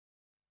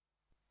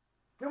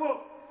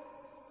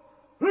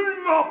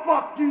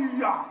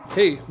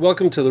Hey,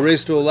 welcome to the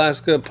Race to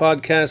Alaska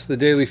podcast, The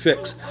Daily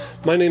Fix.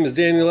 My name is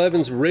Daniel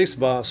Evans, race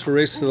boss for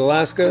Race to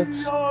Alaska.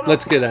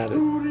 Let's get at it.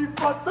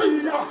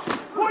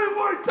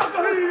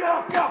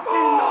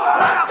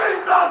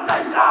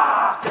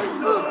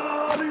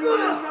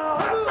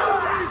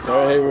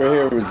 All right, we're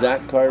here with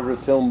Zach Carver,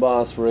 film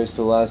boss for Race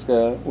to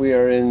Alaska. We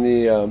are in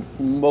the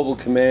mobile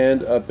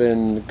command up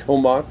in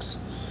Comox.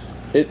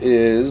 It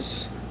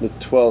is the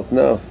 12th.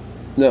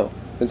 No.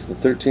 It's the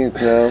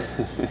 13th now,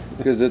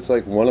 because it's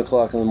like 1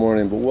 o'clock in the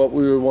morning. But what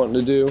we were wanting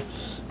to do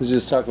is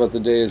just talk about the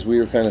day as we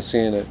were kind of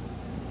seeing it.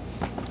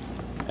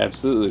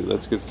 Absolutely.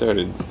 Let's get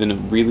started. It's been a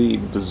really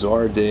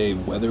bizarre day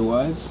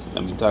weather-wise. I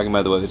mean, talking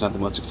about the weather's not the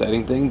most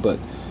exciting thing, but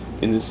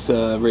in this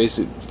race,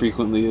 it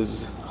frequently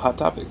is a hot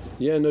topic.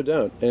 Yeah, no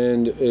doubt.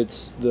 And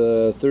it's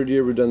the third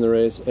year we've done the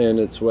race, and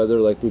it's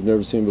weather like we've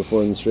never seen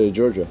before in the state of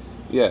Georgia.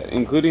 Yeah,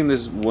 including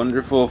this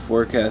wonderful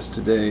forecast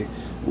today,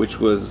 which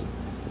was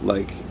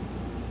like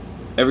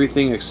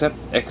everything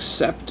except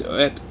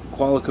at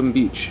Qualicum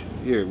Beach.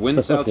 Here,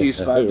 wind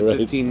southeast 5 to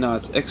 15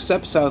 knots,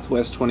 except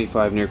southwest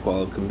 25 near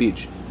Qualicum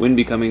Beach. Wind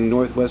becoming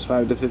northwest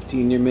 5 to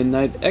 15 near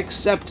midnight,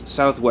 except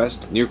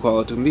southwest near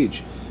Qualicum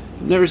Beach.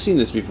 I've never seen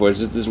this before. It's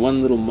just this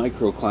one little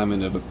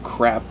microclimate of a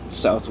crap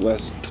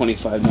southwest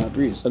 25 knot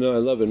breeze. I know, I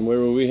love it. And where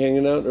were we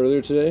hanging out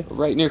earlier today?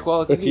 Right near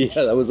Qualicum Beach.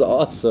 Yeah, that was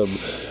awesome.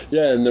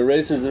 Yeah, and the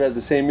racers have had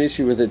the same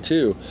issue with it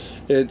too.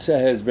 It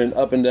has been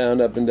up and down,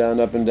 up and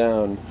down, up and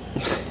down.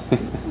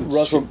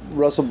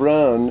 Russell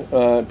Brown,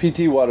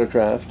 PT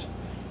Watercraft,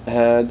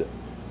 had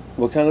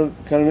kind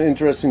of an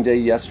interesting day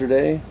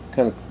yesterday.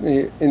 Kind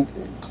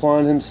of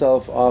clawing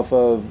himself off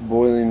of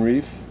Boiling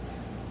Reef.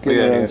 He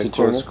had a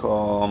close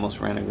call, almost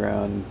ran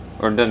aground,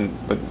 or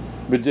didn't, but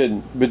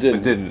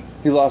didn't.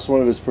 He lost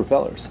one of his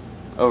propellers.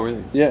 Oh,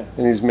 really? Yeah,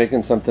 and he's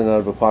making something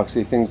out of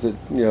epoxy, things that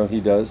he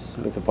does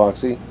with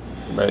epoxy.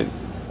 Right.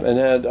 And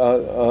had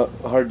a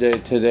hard day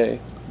today.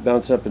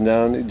 Bounced up and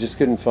down. He just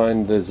couldn't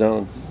find the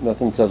zone.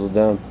 Nothing settled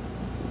down.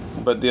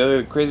 But the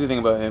other crazy thing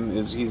about him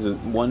is he's a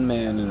one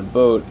man in a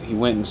boat. He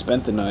went and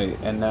spent the night,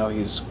 and now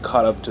he's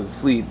caught up to the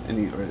fleet,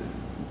 and for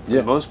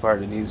the most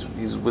part, and he's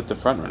with the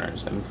front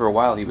runners. And for a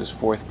while, he was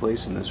fourth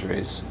place in this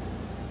race.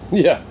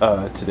 Yeah.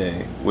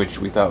 Today, which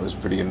we thought was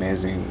pretty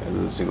amazing as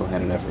a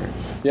single-handed effort.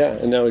 Yeah,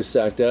 and now he's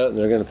sacked out, and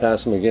they're going to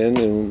pass him again,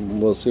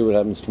 and we'll see what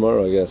happens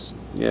tomorrow, I guess.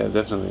 Yeah,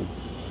 definitely.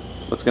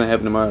 What's going to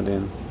happen tomorrow,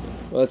 Dan?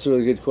 Well, that's a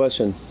really good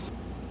question.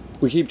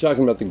 We keep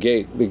talking about the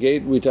gate. The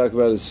gate we talk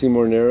about is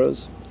Seymour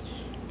Narrows.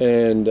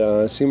 And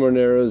Seymour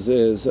Narrows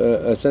is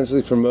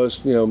essentially for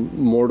most,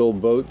 mortal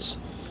boats,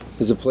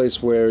 is a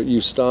place where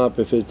you stop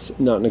if it's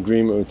not in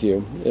agreement with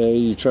you.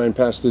 You try and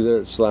pass through there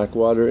at slack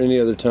water. Any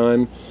other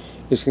time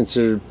is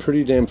considered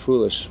pretty damn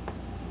foolish.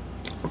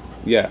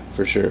 Yeah,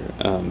 for sure.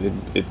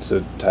 It's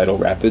a tidal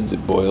rapids.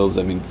 It boils.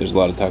 I mean, there's a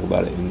lot of talk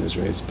about it in this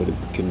race, but it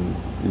can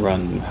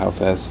run how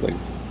fast? Like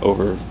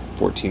over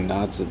 14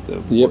 knots at the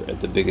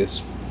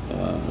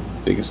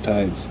biggest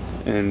tides.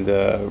 And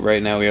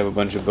right now we have a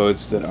bunch of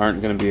boats that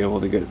aren't going to be able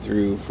to get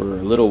through for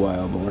a little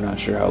while, but we're not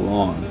sure how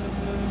long.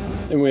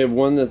 And we have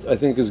one that I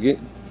think is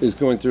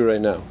going through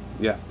right now.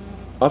 Yeah.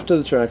 Off to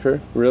the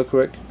tracker, real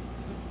quick.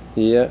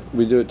 Yeah,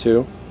 we do it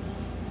too.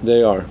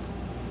 They are.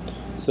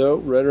 So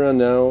right around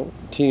now,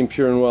 Team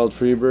Pure and Wild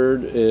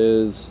Freebird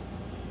is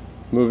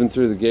moving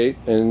through the gate,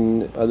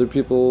 and other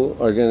people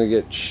are going to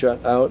get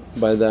shut out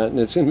by that, and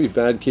it's going to be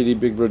Bad Kitty,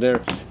 Big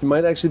Broder. It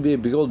might actually be a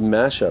big old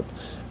mashup,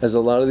 as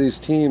a lot of these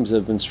teams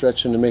have been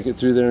stretching to make it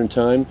through there in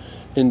time,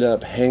 end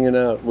up hanging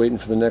out, waiting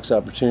for the next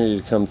opportunity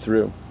to come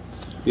through.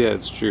 Yeah,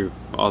 it's true.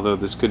 Although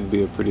this could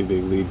be a pretty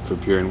big lead for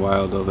Pure and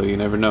Wild, although you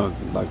never know,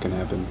 a lot can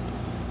happen.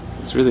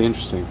 It's really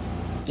interesting.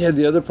 Yeah,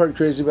 the other part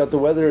crazy about the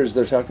weather is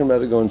they're talking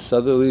about it going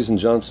southerlies and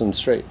Johnson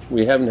Strait.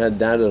 We haven't had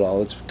that at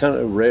all. It's kind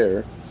of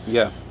rare.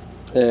 Yeah.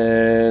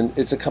 And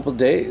it's a couple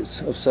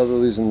days of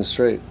southerlies in the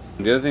strait.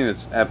 The other thing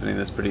that's happening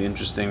that's pretty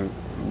interesting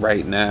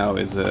right now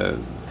is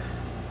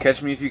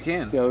Catch Me If You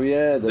Can. Oh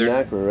yeah, they're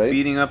NACRA, right?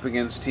 Beating up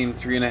against Team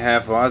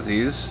 3.5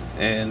 Aussies,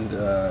 and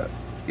the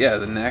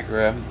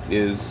NACRA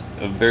is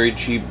a very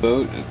cheap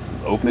boat,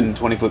 open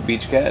 20-foot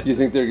beach cat. You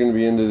think they're going to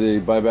be into the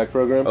buyback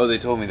program? Oh, they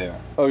told me they are.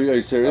 Oh, are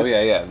you serious? Oh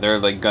yeah, they're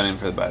like gunning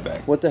for the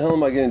buyback. What the hell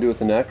am I going to do with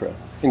the NACRA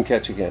in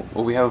Ketchikan?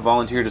 Well, we have a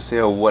volunteer to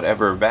sail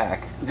whatever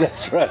back.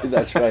 That's right.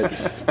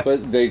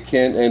 But they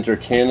can't enter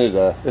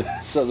Canada,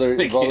 so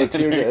they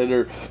volunteer to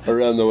enter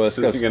around the west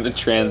coast. So they're going to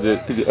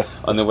transit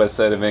on the west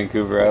side of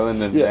Vancouver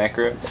Island and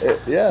NACRA?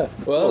 Yeah.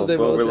 Well,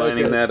 we're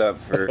lining that up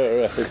for...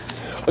 Right.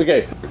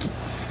 Okay.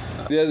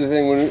 The other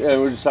thing, when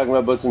we're just talking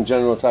about boats in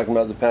general, talking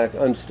about the pack,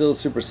 I'm still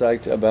super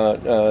psyched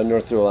about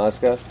North through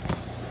Alaska.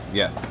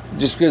 Yeah.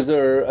 Just because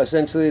they're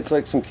essentially, it's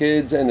like some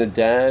kids and a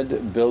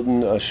dad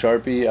building a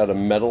Sharpie out of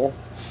metal.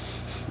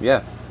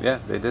 Yeah,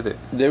 they did it.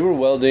 They were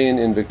welding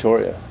in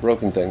Victoria,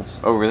 broken things.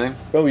 Oh, really?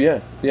 Oh, yeah.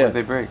 What did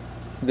they break?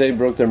 They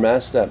broke their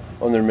mast step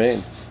on their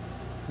main.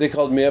 They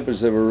called me up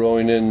as they were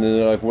rowing in, and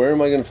they're like, where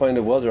am I going to find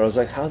a welder? I was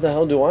like, how the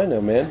hell do I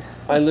know, man?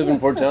 I live in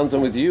Port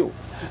Townsend with you.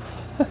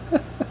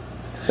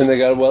 And they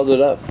got it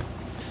welded up.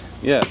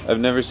 Yeah, I've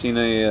never seen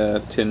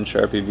a tin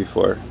Sharpie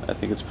before. I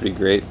think it's pretty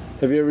great.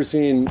 Have you ever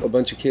seen a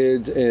bunch of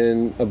kids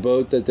in a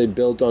boat that they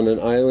built on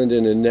an island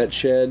in a net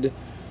shed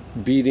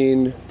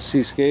beating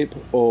seascape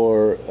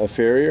or a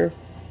farrier?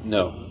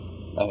 No,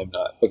 I have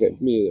not. Okay,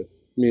 me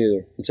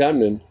either. It's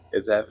happening.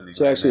 It's happening.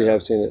 So actually, I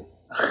have seen it.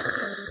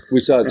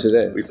 We saw it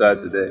today. We saw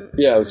it today.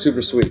 Yeah, it was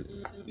super sweet.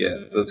 Yeah,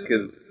 those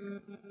kids.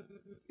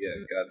 Yeah,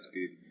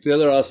 Godspeed. The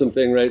other awesome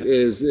thing, right,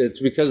 is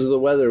it's because of the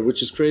weather,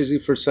 which is crazy.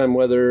 First time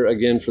weather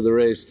again for the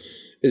race,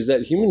 is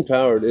that human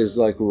powered is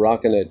like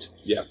rocking it.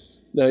 Yeah.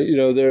 Now,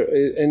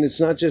 and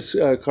it's not just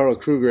Carl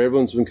Kruger.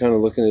 Everyone's been kind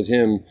of looking at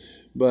him,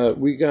 but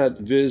we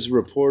got Viz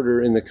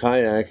Reporter in the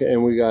kayak,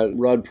 and we got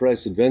Rod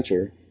Price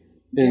Adventure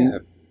in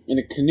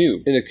a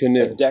canoe. In a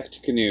canoe. A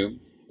decked canoe.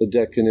 A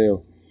deck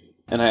canoe.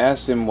 And I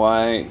asked him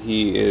why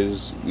he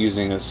is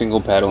using a single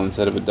paddle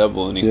instead of a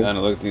double, and he kind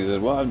of looked and he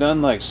said, well, I've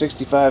done like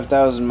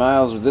 65,000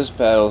 miles with this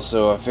paddle,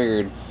 so I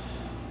figured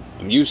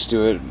I'm used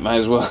to it, might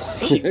as well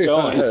keep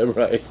going.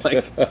 Right.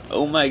 Like,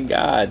 oh my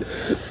God.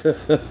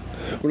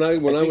 When I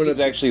think went it's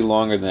actually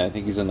longer than that. I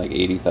think he's done like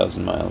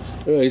 80,000 miles.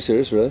 Oh, are you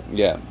serious, really?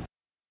 Yeah.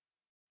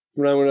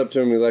 When I went up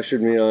to him, he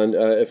lectured me on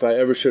if I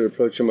ever should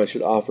approach him, I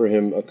should offer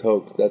him a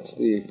Coke. That's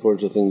the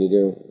cordial thing to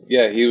do.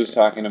 Yeah, he was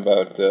talking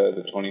about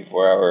the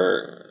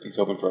 24-hour... He's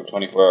hoping for a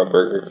 24-hour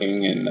Burger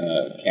King in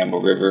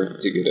Campbell River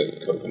to get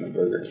a Coke and a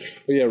burger.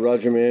 Well, yeah,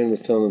 Roger Mann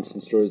was telling him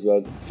some stories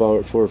about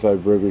 4 or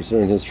 5 burgers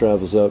during his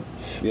travels up.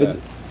 Yeah.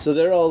 So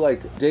they're all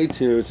like day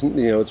 2. It's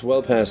it's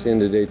well past the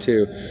end of day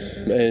 2,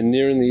 and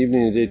nearing the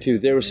evening of day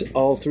 2,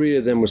 all 3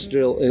 of them were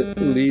still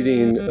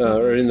leading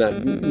or in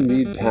that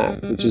lead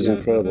pack, which is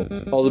incredible.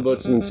 All the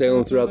boats have been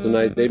sailing throughout the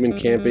night. They've been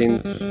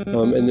camping,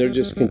 and they're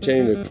just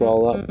continuing to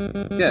crawl up.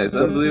 Yeah, it's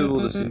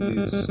unbelievable to see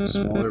these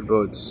smaller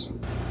boats.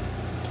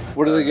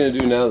 What are they going to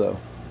do now, though?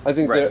 I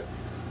think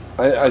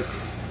I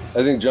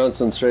think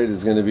Johnstone Strait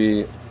is going to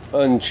be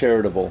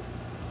uncharitable.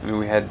 I mean,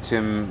 we had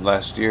Tim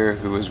last year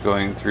who was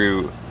going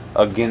through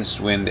against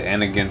wind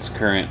and against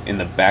current in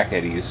the back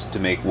eddies to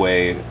make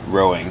way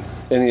rowing.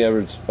 And he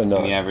averaged a knot.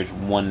 And he averaged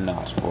 1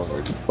 knot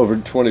forward. Over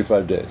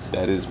 25 days.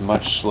 That is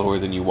much slower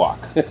than you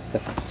walk.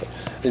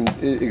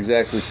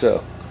 Exactly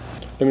so.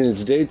 I mean,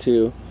 it's day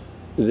 2.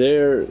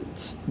 They're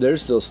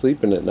still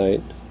sleeping at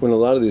night when a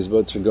lot of these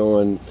boats are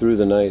going through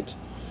the night.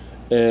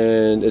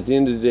 And at the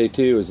end of day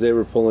 2, as they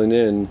were pulling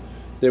in,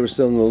 they were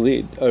still in the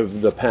lead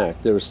of the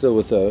pack. They were still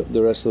with the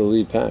rest of the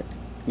lead pack.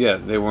 Yeah,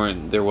 they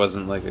weren't. There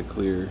wasn't like a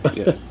clear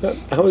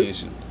how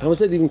is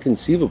that even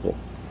conceivable?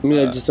 I mean,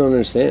 I just don't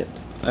understand.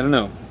 I don't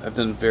know. I've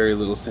done very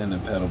little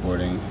stand-up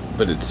paddleboarding,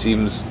 but it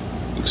seems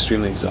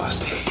extrement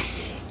exhausting.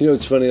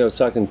 It's funny. I was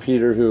talking to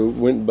Peter, who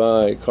went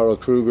by Carl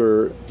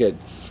Kruger at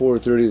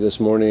 4:30 this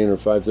morning or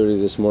 5:30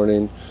 this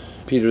morning.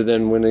 Peter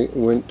then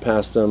went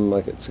past him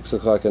like at 6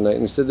 o'clock at night,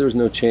 and he said there was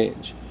no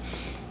change.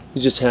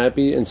 He's just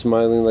happy and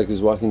smiling like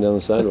he's walking down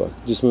the sidewalk,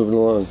 just moving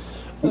along.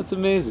 That's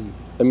amazing.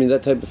 I mean,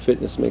 that type of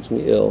fitness makes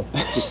me ill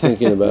just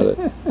thinking about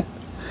it.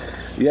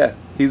 Yeah,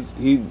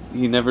 he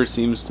never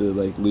seems to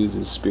like lose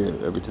his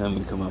spirit every time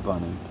we come up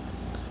on him.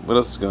 What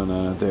else is going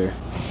on out there?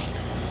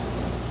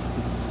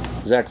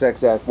 Zach.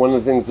 One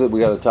of the things that we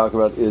got to talk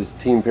about is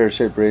team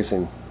pear-shaped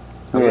racing.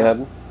 You know what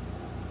happened?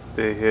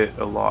 They hit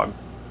a log.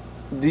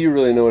 Do you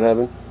really know what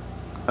happened?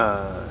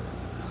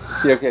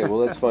 Yeah, okay, well,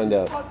 let's find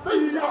out.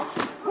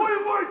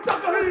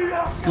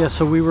 Yeah,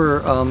 so we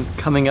were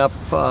coming up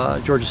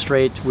Georgia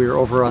Strait. We were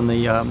over on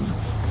the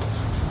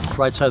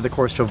right side of the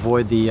course to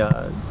avoid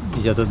the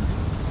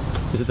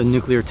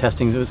nuclear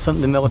testing? It was the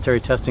military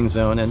testing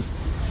zone, and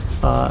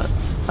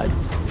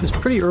it was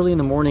pretty early in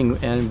the morning,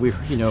 and we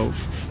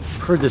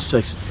heard this.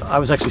 I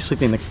was actually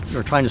sleeping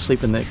trying to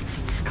sleep in the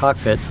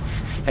cockpit,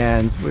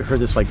 and we heard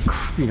this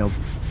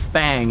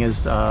bang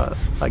as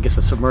I guess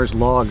a submerged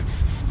log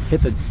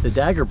hit the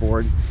dagger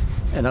board,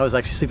 and I was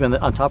actually sleeping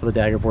on top of the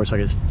dagger board, so I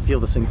could just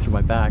feel this thing through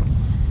my back.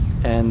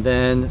 And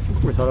then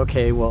we thought,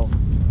 okay, well,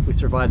 we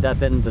survived that.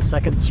 Then the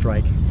second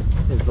strike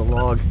is the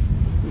log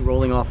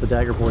rolling off the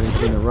dagger board and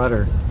hitting the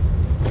rudder.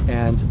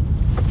 And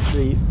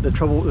the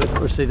trouble,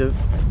 or say the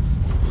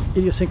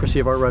idiosyncrasy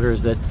of our rudder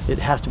is that it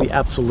has to be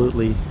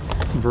absolutely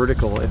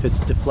vertical. If it's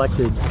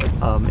deflected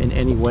in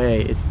any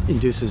way, it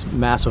induces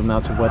massive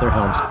amounts of weather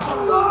helms.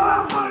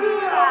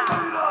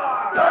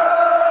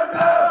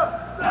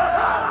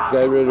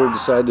 Guy Ritter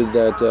decided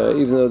that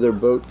even though their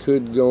boat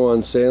could go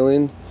on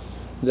sailing,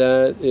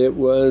 that it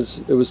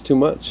was too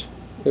much.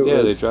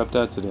 They dropped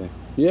out today.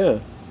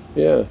 Yeah.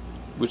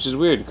 Which is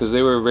weird because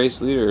they were a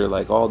race leader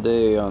like all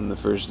day on the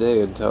first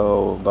day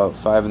until about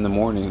 5 in the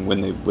morning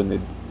when they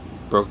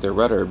broke their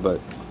rudder.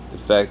 But the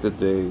fact that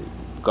they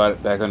got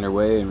it back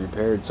underway and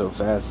repaired so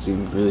fast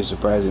seemed really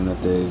surprising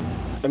that they...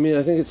 I mean,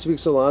 I think it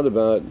speaks a lot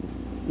about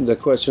the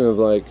question of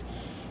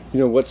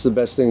what's the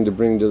best thing to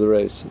bring to the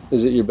race?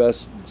 Is it your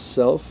best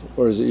self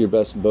or is it your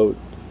best boat?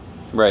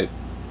 Right.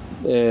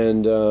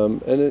 And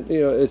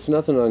it's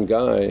nothing on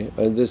Guy.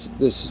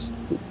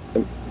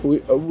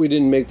 We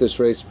didn't make this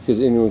race because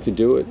anyone could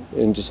do it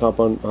and just hop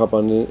on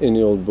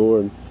any old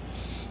board.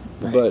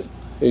 Right. But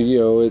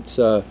it's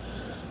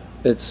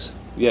It's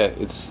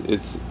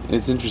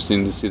it's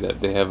interesting to see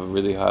that they have a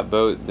really hot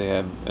boat. They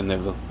have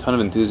a ton of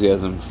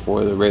enthusiasm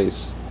for the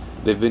race.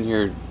 They've been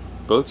here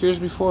both years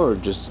before, or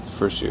just the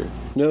first year?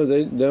 No,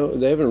 they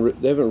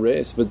haven't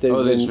raced, but they've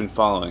just been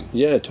following.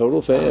 Yeah,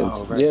 total fans.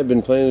 Oh, right. Yeah,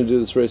 been planning to do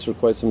this race for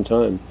quite some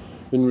time.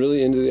 Been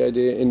really into the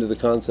idea, into the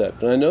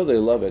concept, and I know they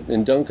love it.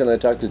 And Duncan, I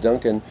talked to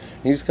Duncan.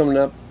 He's coming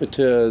up to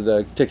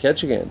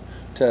Ketchikan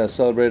to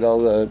celebrate all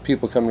the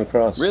people coming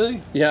across.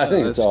 Really? Yeah, I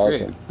think it's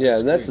awesome. Great. Yeah,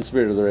 and that's the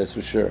spirit of the race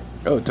for sure.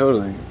 Oh,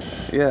 totally.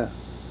 Yeah.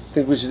 I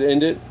think we should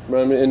end it. I'm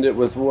going to end it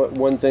with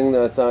one thing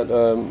that I thought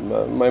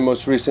my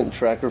most recent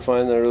tracker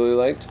find that I really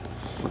liked.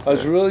 I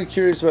was really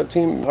curious about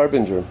Team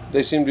Harbinger.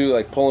 They seem to be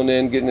like pulling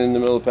in, getting in the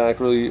middle of the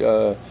pack. Really,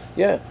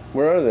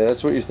 where are they?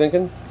 That's what you're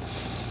thinking?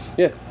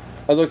 Yeah,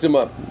 I looked them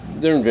up.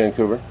 They're in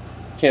Vancouver,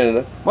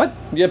 Canada. What?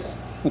 Yep,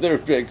 they're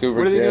in Vancouver,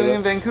 What are they Canada. doing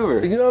in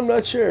Vancouver? You know, I'm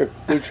not sure.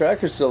 Their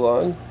tracker's still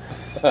on.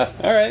 All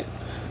right.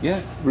 Yeah.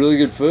 Really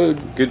good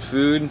food. Good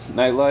food,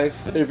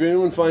 nightlife. If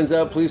anyone finds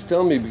out, please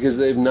tell me, because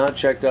they've not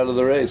checked out of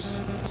the race.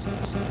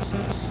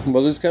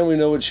 Well, this time we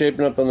know what's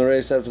shaping up on the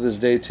race after this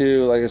day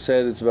 2. Like I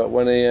said, it's about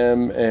 1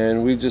 a.m.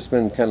 and we've just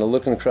been kind of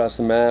looking across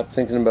the map,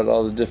 thinking about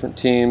all the different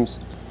teams.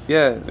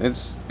 Yeah,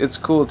 it's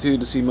cool too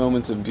to see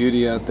moments of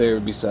beauty out there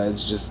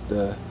besides just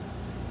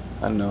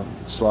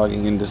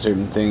slogging into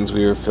certain things.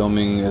 We were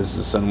filming as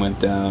the sun went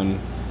down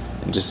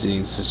and just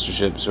seeing sister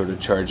ships sort of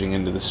charging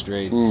into the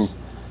straits.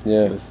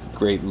 Yeah. With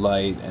great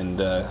light and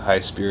high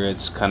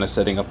spirits, kind of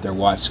setting up their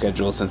watch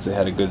schedule since they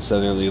had a good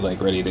southerly,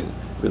 ready to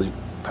really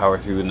power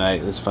through the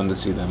night. It was fun to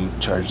see them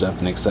charged up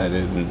and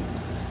excited, and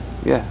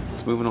yeah,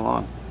 it's moving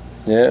along.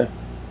 Yeah,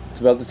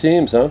 it's about the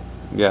teams, huh?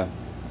 Yeah.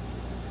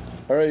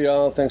 All right,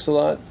 y'all. Thanks a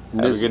lot.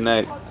 Have a good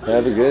night.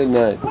 Have a good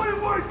night.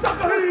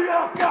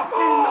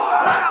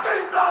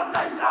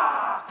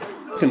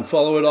 You can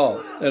follow it all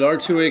at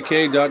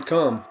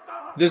R2AK.com.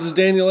 This is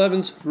Daniel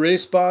Evans,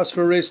 race boss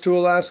for Race to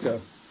Alaska.